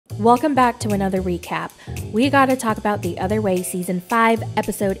Welcome back to another recap. We gotta talk about The Other Way Season 5,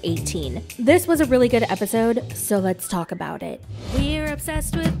 Episode 18. This was a really good episode, so let's talk about it. We're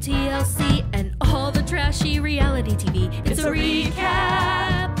obsessed with TLC and all the trashy reality TV. It's a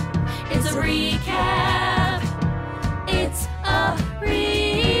recap. It's a recap. It's a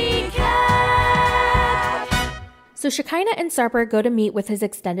recap. So Shekinah and Sarper go to meet with his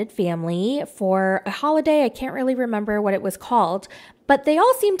extended family for a holiday. I can't really remember what it was called, but they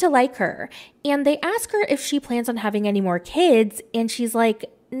all seem to like her. And they ask her if she plans on having any more kids, and she's like,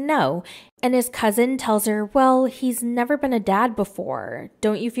 no. And his cousin tells her, well, he's never been a dad before.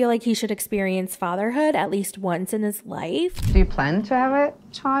 Don't you feel like he should experience fatherhood at least once in his life? Do you plan to have a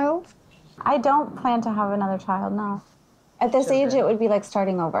child? I don't plan to have another child, no. At this age, it would be like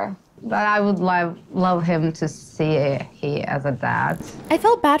starting over. But I would love him to see he as a dad. I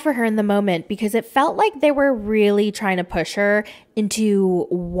felt bad for her in the moment because it felt like they were really trying to push her into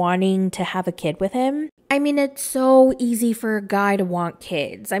wanting to have a kid with him. I mean, it's so easy for a guy to want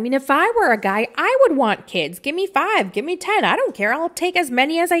kids. I mean, if I were a guy, I would want kids. Give me 5, give me 10. I don't care. I'll take as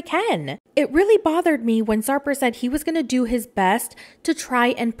many as I can. It really bothered me when Sarper said he was going to do his best to try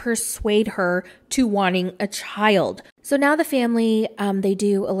and persuade her to wanting a child. So now the family, they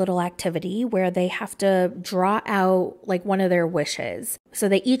do a little activity where they have to draw out like one of their wishes. So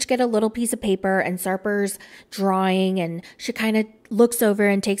they each get a little piece of paper, and Sarper's drawing, and Shekinah looks over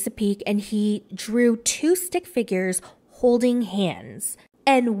and takes a peek, and he drew 2 stick figures holding hands.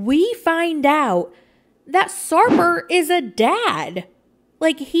 And we find out that Sarper is a dad.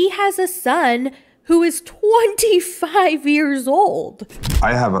 Like, he has a son who is 25 years old.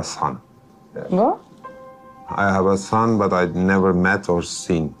 I have a son. What? I have a son, but I'd never met or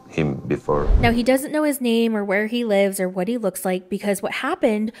seen him before. Now, he doesn't know his name or where he lives or what he looks like, because what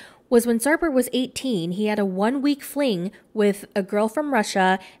happened was when Sarper was 18, he had a 1-week fling with a girl from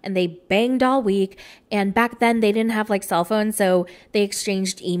Russia, and they banged all week. And back then they didn't have like cell phones, so they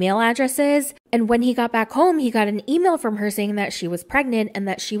exchanged email addresses. And when he got back home, he got an email from her saying that she was pregnant and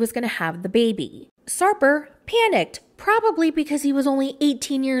that she was going to have the baby. Sarper panicked, probably because he was only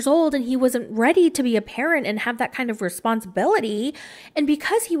 18 years old and he wasn't ready to be a parent and have that kind of responsibility. And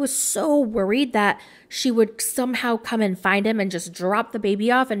because he was so worried that she would somehow come and find him and just drop the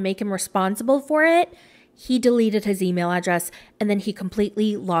baby off and make him responsible for it, he deleted his email address, and then he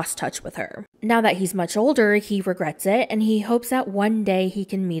completely lost touch with her. Now that he's much older, he regrets it, and he hopes that one day he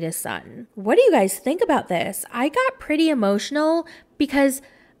can meet his son. What do you guys think about this? I got pretty emotional because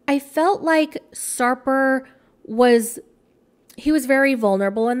I felt like Sarper was very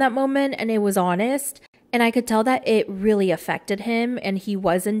vulnerable in that moment, and it was honest. And I could tell that it really affected him, and he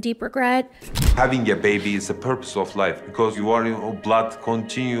was in deep regret. Having a baby is the purpose of life because you are in blood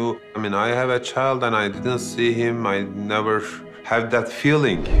continue. I mean, I have a child and I didn't see him. I never have that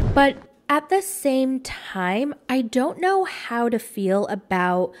feeling. But at the same time, I don't know how to feel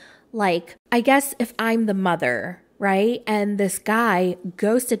about, like, I guess if I'm the mother, right? And this guy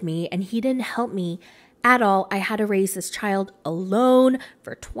ghosted me and he didn't help me at all. I had to raise this child alone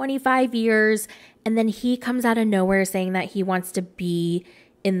for 25 years. And then he comes out of nowhere saying that he wants to be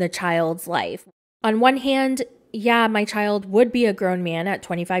in the child's life. On one hand, yeah, my child would be a grown man at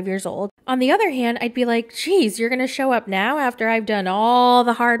 25 years old. On the other hand, I'd be like, geez, you're going to show up now after I've done all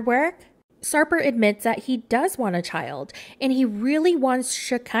the hard work? Sarper admits that he does want a child, and he really wants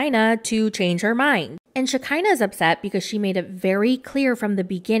Shekinah to change her mind. And Shekinah is upset because she made it very clear from the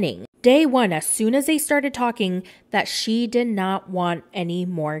beginning, day one, as soon as they started talking, that she did not want any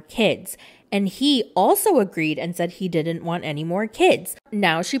more kids. And he also agreed and said he didn't want any more kids.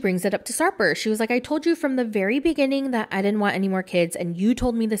 Now she brings it up to Sarper. She was like, I told you from the very beginning that I didn't want any more kids, and you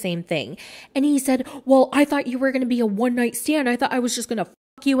told me the same thing. And he said, well, I thought you were going to be a one-night stand. I thought I was just going to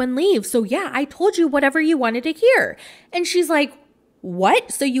fuck you and leave. So yeah, I told you whatever you wanted to hear. And she's like,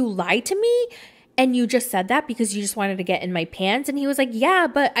 what? So you lied to me? And you just said that because you just wanted to get in my pants? And he was like, yeah,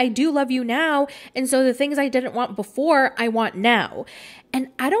 but I do love you now. And so the things I didn't want before, I want now. And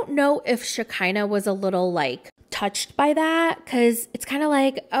I don't know if Shekinah was a little like touched by that, because it's kind of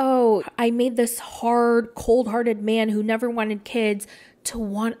like, oh, I made this hard, cold-hearted man who never wanted kids to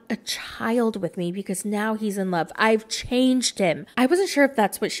want a child with me because now he's in love. I've changed him. I wasn't sure if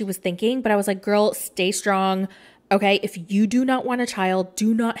that's what she was thinking, but I was like, girl, stay strong. Okay, if you do not want a child,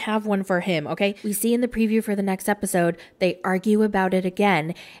 do not have one for him, okay? We see in the preview for the next episode, they argue about it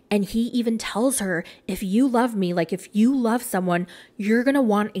again. And he even tells her, if you love me, like if you love someone, you're gonna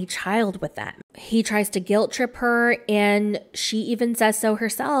want a child with them. He tries to guilt trip her, and she even says so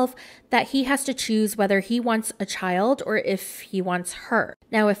herself, that he has to choose whether he wants a child or if he wants her.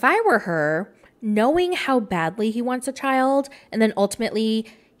 Now, if I were her, knowing how badly he wants a child, and then ultimately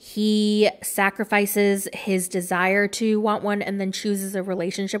he sacrifices his desire to want one and then chooses a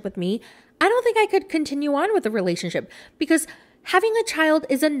relationship with me, I don't think I could continue on with a relationship because having a child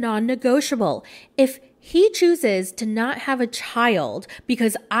is a non-negotiable. If he chooses to not have a child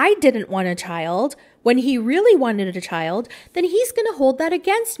because I didn't want a child when he really wanted a child, then he's going to hold that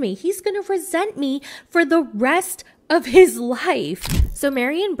against me. He's going to resent me for the rest of his life. So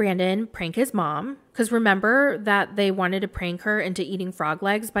Mary and Brandan prank his mom, because remember that they wanted to prank her into eating frog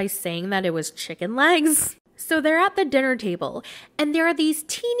legs by saying that it was chicken legs. So they're at the dinner table and there are these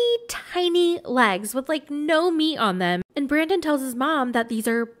teeny tiny legs with like no meat on them. And Brandan tells his mom that these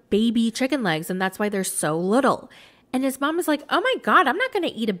are baby chicken legs and that's why they're so little. And his mom is like, oh my God, I'm not going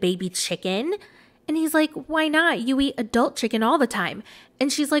to eat a baby chicken. And he's like, why not? You eat adult chicken all the time.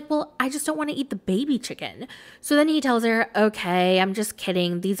 And she's like, well, I just don't want to eat the baby chicken. So then he tells her, okay, I'm just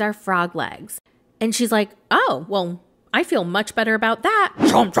kidding. These are frog legs. And she's like, oh, well, I feel much better about that.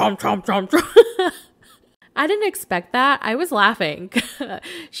 Chomp, chomp, chomp, chomp, chomp. I didn't expect that. I was laughing.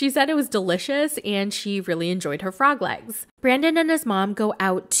 She said it was delicious and she really enjoyed her frog legs. Brandan and his mom go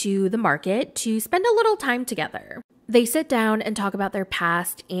out to the market to spend a little time together. They sit down and talk about their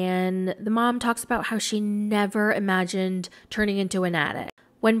past, and the mom talks about how she never imagined turning into an addict.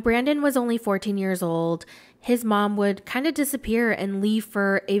 When Brandan was only 14 years old, his mom would kind of disappear and leave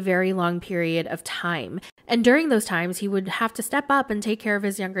for a very long period of time. And during those times, he would have to step up and take care of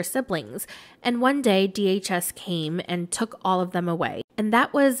his younger siblings. And one day, DHS came and took all of them away. And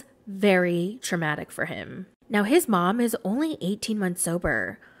that was very traumatic for him. Now, his mom is only 18 months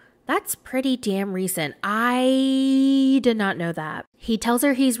sober. That's pretty damn recent. I did not know that. He tells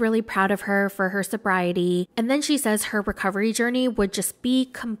her he's really proud of her for her sobriety. And then she says her recovery journey would just be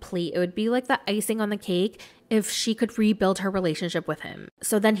complete. It would be like the icing on the cake if she could rebuild her relationship with him.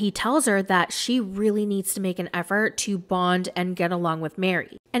 So then he tells her that she really needs to make an effort to bond and get along with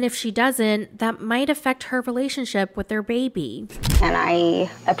Mary. And if she doesn't, that might affect her relationship with their baby. And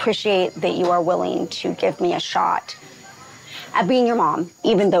I appreciate that you are willing to give me a shot at being your mom,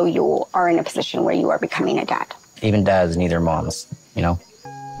 even though you are in a position where you are becoming a dad. Even dads need their moms, you know?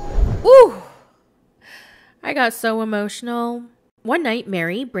 Ooh! I got so emotional. One night,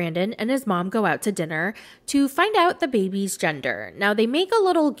 Mary, Brandan, and his mom go out to dinner to find out the baby's gender. Now, they make a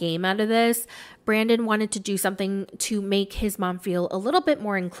little game out of this. Brandan wanted to do something to make his mom feel a little bit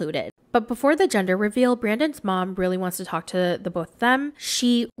more included. But before the gender reveal, Brandan's mom really wants to talk to the both of them.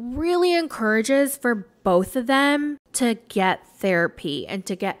 She really encourages for both of them to get therapy and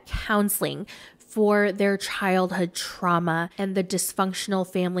to get counseling for their childhood trauma and the dysfunctional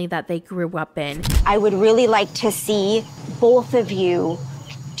family that they grew up in. I would really like to see both of you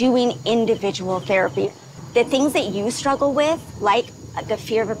doing individual therapy. The things that you struggle with, like the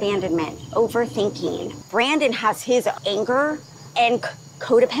fear of abandonment, overthinking. Brandan has his anger and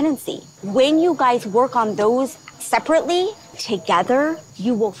codependency. When you guys work on those separately, together,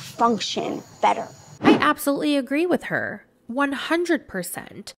 you will function better. I absolutely agree with her.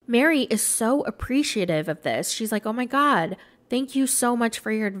 100%. Mary is so appreciative of this. She's like, oh my God, thank you so much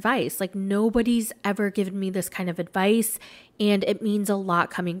for your advice. Like, nobody's ever given me this kind of advice, and it means a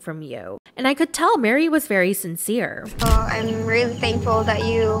lot coming from you. And I could tell Mary was very sincere. I'm really thankful that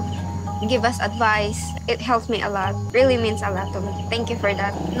you give us advice. It helps me a lot. Really means a lot to me. Thank you for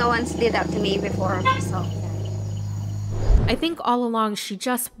that. No one's did that to me before, so. I think all along she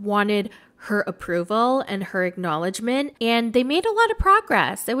just wanted her approval and her acknowledgement, and they made a lot of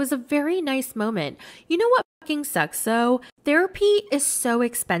progress. It was a very nice moment. You know what fucking sucks though? Therapy is so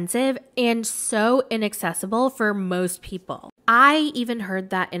expensive and so inaccessible for most people. I even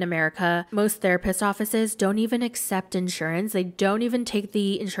heard that in America, most therapist offices don't even accept insurance. They don't even take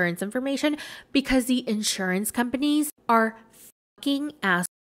the insurance information because the insurance companies are fucking assholes.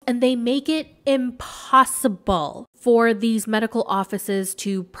 And they make it impossible for these medical offices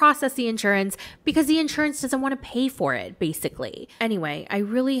to process the insurance because the insurance doesn't want to pay for it, basically. Anyway, I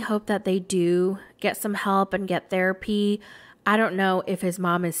really hope that they do get some help and get therapy. I don't know if his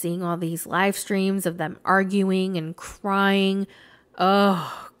mom is seeing all these live streams of them arguing and crying.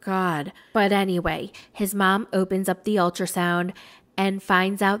 Oh, God. But anyway, his mom opens up the ultrasound and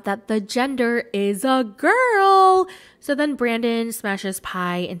finds out that the gender is a girl. So then Brandan smashes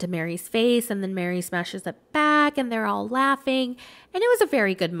pie into Mary's face, and then Mary smashes it back, and they're all laughing. And it was a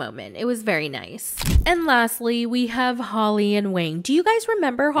very good moment. It was very nice. And lastly, we have Holly and Wayne. Do you guys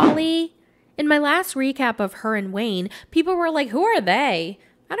remember Holly? In my last recap of her and Wayne, people were like, who are they?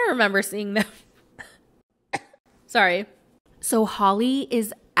 I don't remember seeing them. Sorry. So Holly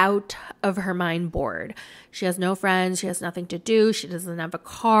is out of her mind bored. She has no friends. She has nothing to do. She doesn't have a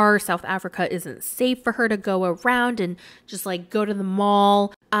car. South Africa isn't safe for her to go around and just like go to the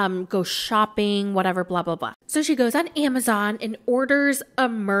mall. go shopping, whatever, blah, blah, blah. So she goes on Amazon and orders a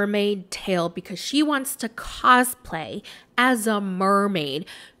mermaid tail because she wants to cosplay as a mermaid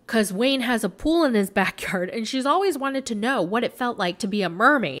because Wayne has a pool in his backyard and she's always wanted to know what it felt like to be a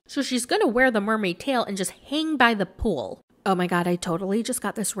mermaid. So she's going to wear the mermaid tail and just hang by the pool. Oh my God, I totally just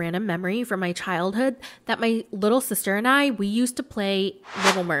got this random memory from my childhood that my little sister and I, we used to play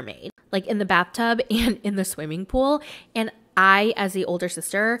Little Mermaid, like in the bathtub and in the swimming pool. And I, as the older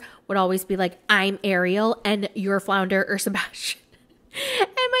sister, would always be like, I'm Ariel and you're Flounder or Sebastian. And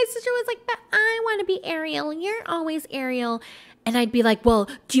my sister was like, but I want to be Ariel. You're always Ariel. And I'd be like, well,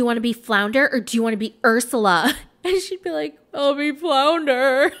 do you want to be Flounder or do you want to be Ursula? And she'd be like, I'll be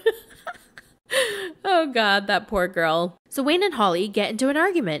Flounder. Oh God, that poor girl. So Wayne and Holly get into an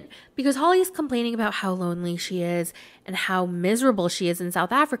argument because Holly's complaining about how lonely she is and how miserable she is in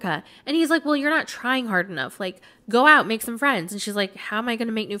South Africa. And he's like, well, you're not trying hard enough. Like, go out, make some friends. And she's like, how am I going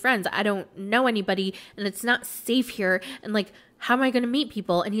to make new friends? I don't know anybody and it's not safe here. And like, how am I going to meet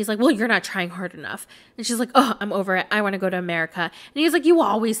people? And he's like, well, you're not trying hard enough. And she's like, oh, I'm over it. I want to go to America. And he's like, you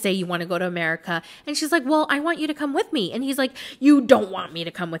always say you want to go to America. And she's like, well, I want you to come with me. And he's like, you don't want me to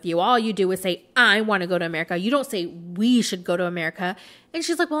come with you. All you do is say, I want to go to America. You don't say we should go to America. And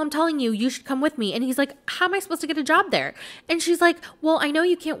she's like, well, I'm telling you, you should come with me. And he's like, how am I supposed to get a job there? And she's like, well, I know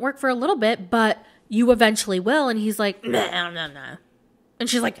you can't work for a little bit, but you eventually will. And he's like, no. And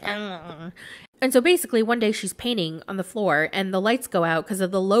she's like, And so basically one day she's painting on the floor and the lights go out because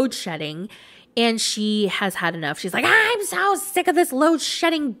of the load shedding and she has had enough. She's like, I'm so sick of this load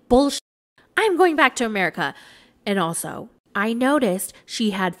shedding bullshit. I'm going back to America. And also, I noticed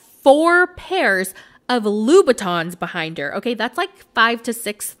she had 4 pairs of Louboutins behind her. Okay, that's like $5,000 to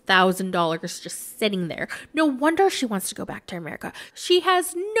 $6,000 just sitting there. No wonder she wants to go back to America. She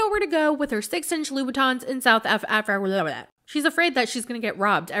has nowhere to go with her 6-inch Louboutins in South Africa. She's afraid that she's going to get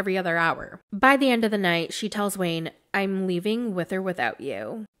robbed every other hour. By the end of the night, she tells Wayne, I'm leaving with or without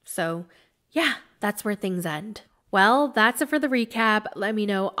you. So yeah, that's where things end. Well, that's it for the recap. Let me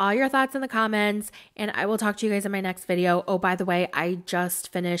know all your thoughts in the comments, and I will talk to you guys in my next video. Oh, by the way, I just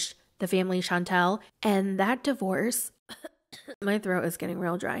finished The Family Chantel, and that divorce, my throat is getting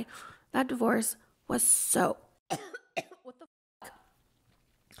real dry. That divorce was so, what the fuck?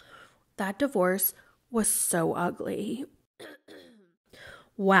 That divorce was so ugly.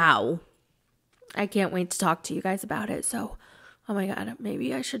 Wow. I can't wait to talk to you guys about it. So, oh my God,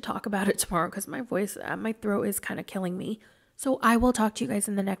 maybe I should talk about it tomorrow because my voice, my throat is kind of killing me. So I will talk to you guys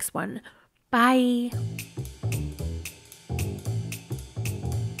in the next one. Bye.